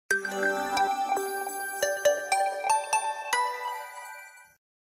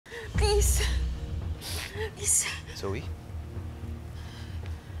Please. Please. Zoe?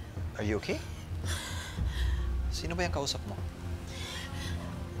 Are you okay? Sino ba yung kausap mo?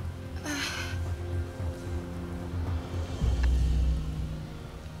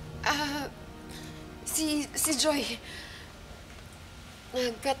 Si Joy.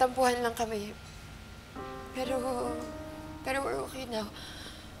 Nagkatampuhan lang kami. Pero we're okay now.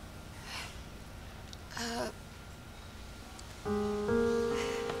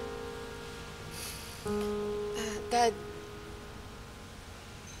 Dad,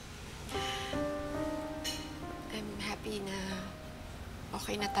 I'm happy na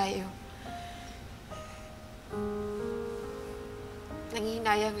okay na tayo.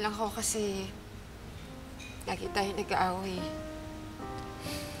 Nanghihinayang lang ako kasi lagi tayo nag-aaway.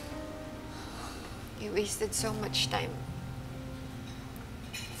 We wasted so much time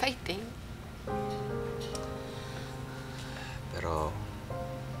fighting. Pero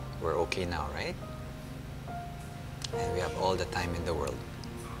we're okay now, right? And we have all the time in the world.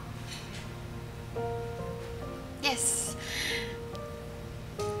 Yes.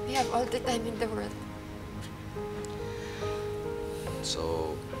 We have all the time in the world.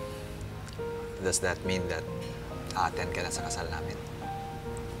 So, does that mean that a-attend ka na sa kasal namin?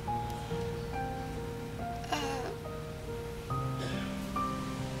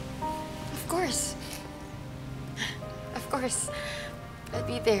 Of course. Of course. I'll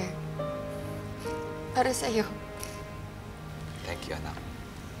be there. Para sa'yo. Thank you, anak.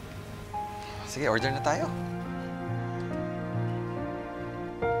 Sige, order na tayo.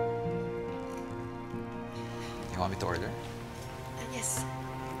 You want me to order? Yes.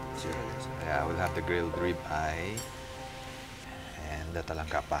 Sure. I will have the grilled rib eye and the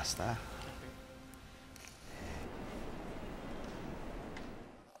talangka pasta.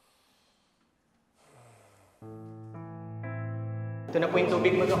 Ito na po yung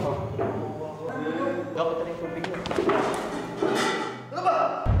tubig mo, Dok. Dok, ito na yung tubig mo. Ano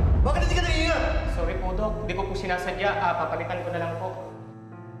ba? Bakit hindi ka nag-iingat? Sorry po, Dok. Di ko po sinasadya. Papalitan ko na lang po.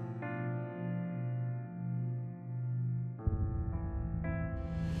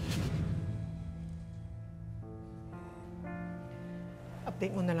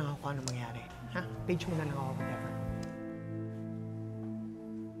 Update mo na lang ako kung ano mangyari. Ha? Page mo na lang ako, whatever.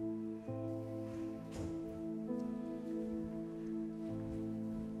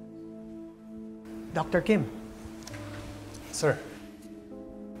 Dr. Kim. Sir.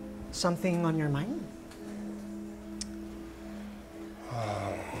 Something on your mind?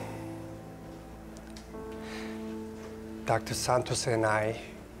 Dr. Santos and I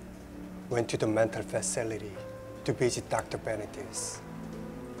went to the mental facility to visit Dr. Benitez.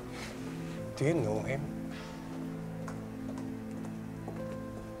 Do you know him?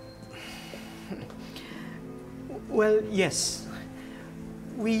 Well, yes.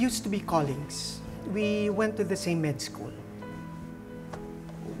 We used to be colleagues. We went to the same med school.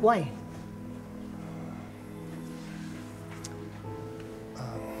 Why?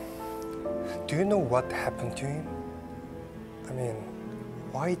 Do you know what happened to him? I mean,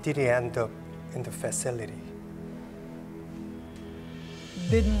 why did he end up in the facility?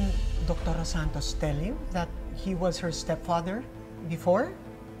 Didn't Dr. Santos tell you that he was her stepfather before?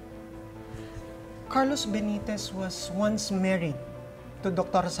 Carlos Benitez was once married to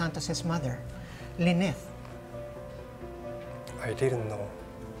Dr. Santos's mother, Lynette. I didn't know.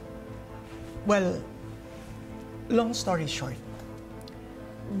 Well, long story short,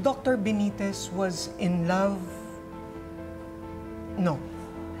 Dr. Benitez was in love. No.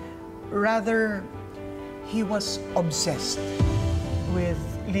 Rather, he was obsessed with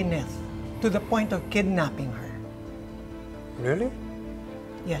Lynette to the point of kidnapping her. Really?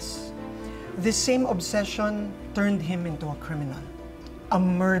 Yes. This same obsession turned him into a criminal, a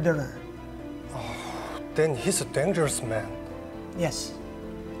murderer. Then he's a dangerous man. Yes,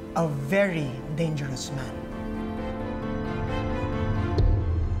 a very dangerous man.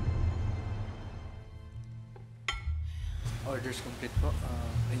 Orders complete po.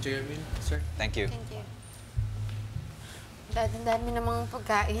 Enjoy your meal, sir. Thank you. Thank you. Dad, ang dami namang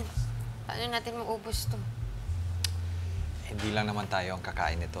pagkain. Paano natin maubos to? Hindi lang naman tayo ang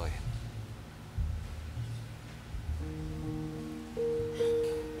kakain nito eh.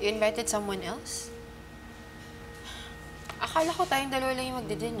 You invited someone else? Akala ko tayong dalawa lang yung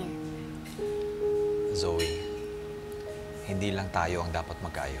magdi-dinner. Zoe, hindi lang tayo ang dapat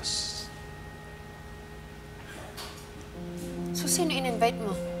magkaayos. So, sino in-invite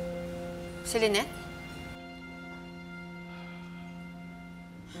mo? Si Lynette?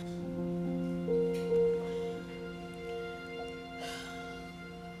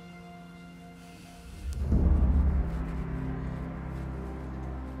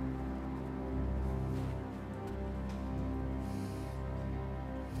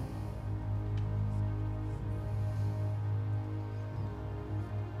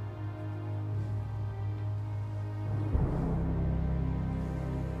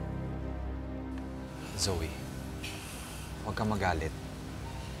 Zoe, huwag kang magalit.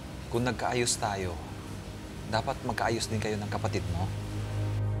 Kung nagkaayos tayo, dapat magkaayos din kayo ng kapatid mo.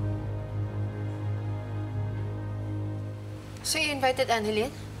 So you invited Annalyn?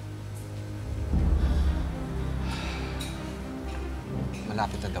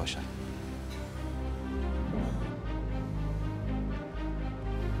 Malapit na daw siya.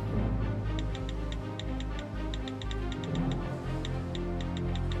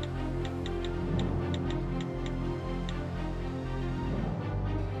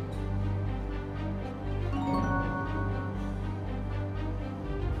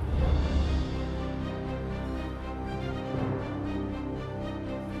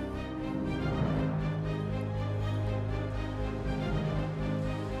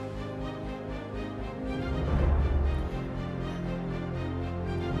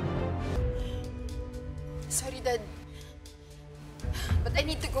 Sorry, Dad. But I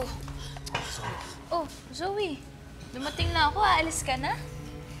need to go. Oh, Zoe. Dumating na ako. Aalis ka na?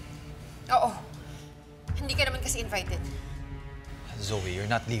 Oo. Hindi ka naman kasi invited. Zoe, you're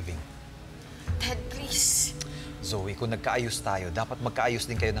not leaving. Dad, please. Zoe, kung nagkaayos tayo, dapat magkaayos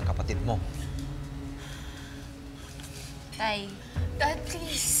din kayo ng kapatid mo. Tay. Dad,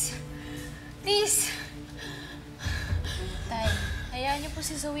 please. Please. Tay. Hayaan niyo po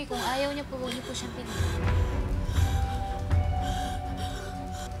si Zoe. Kung ayaw niya po, huwag niyo po siyang pilitin.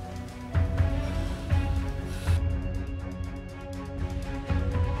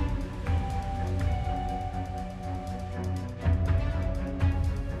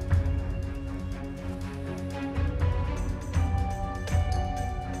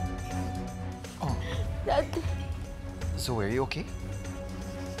 Dad, Zoe, are you okay?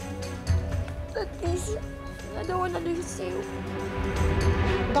 Dad, please. I don't want to lose you.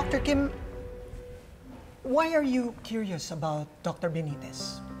 Dr. Kim, why are you curious about Dr.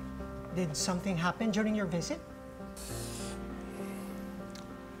 Benitez? Did something happen during your visit?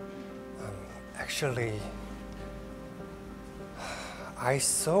 Actually, I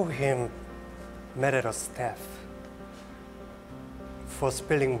saw him mad at our staff for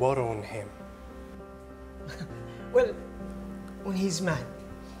spilling water on him. Well, when he's mad,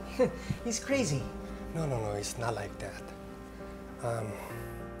 he's crazy. No, it's not like that.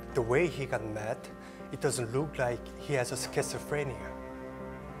 The way he got mad, it doesn't look like he has a schizophrenia.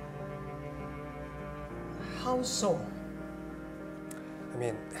 How so? I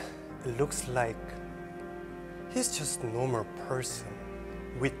mean, it looks like he's just a normal person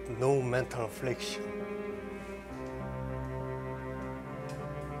with no mental affliction.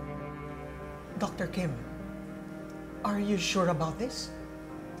 Dr. Kim, are you sure about this?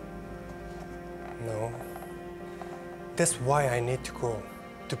 No. That's why I need to go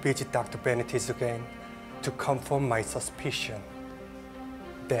to visit Dr. Benitez again to confirm my suspicion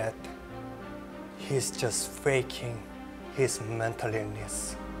that he's just faking his mental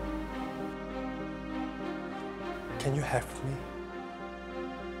illness. Can you help me?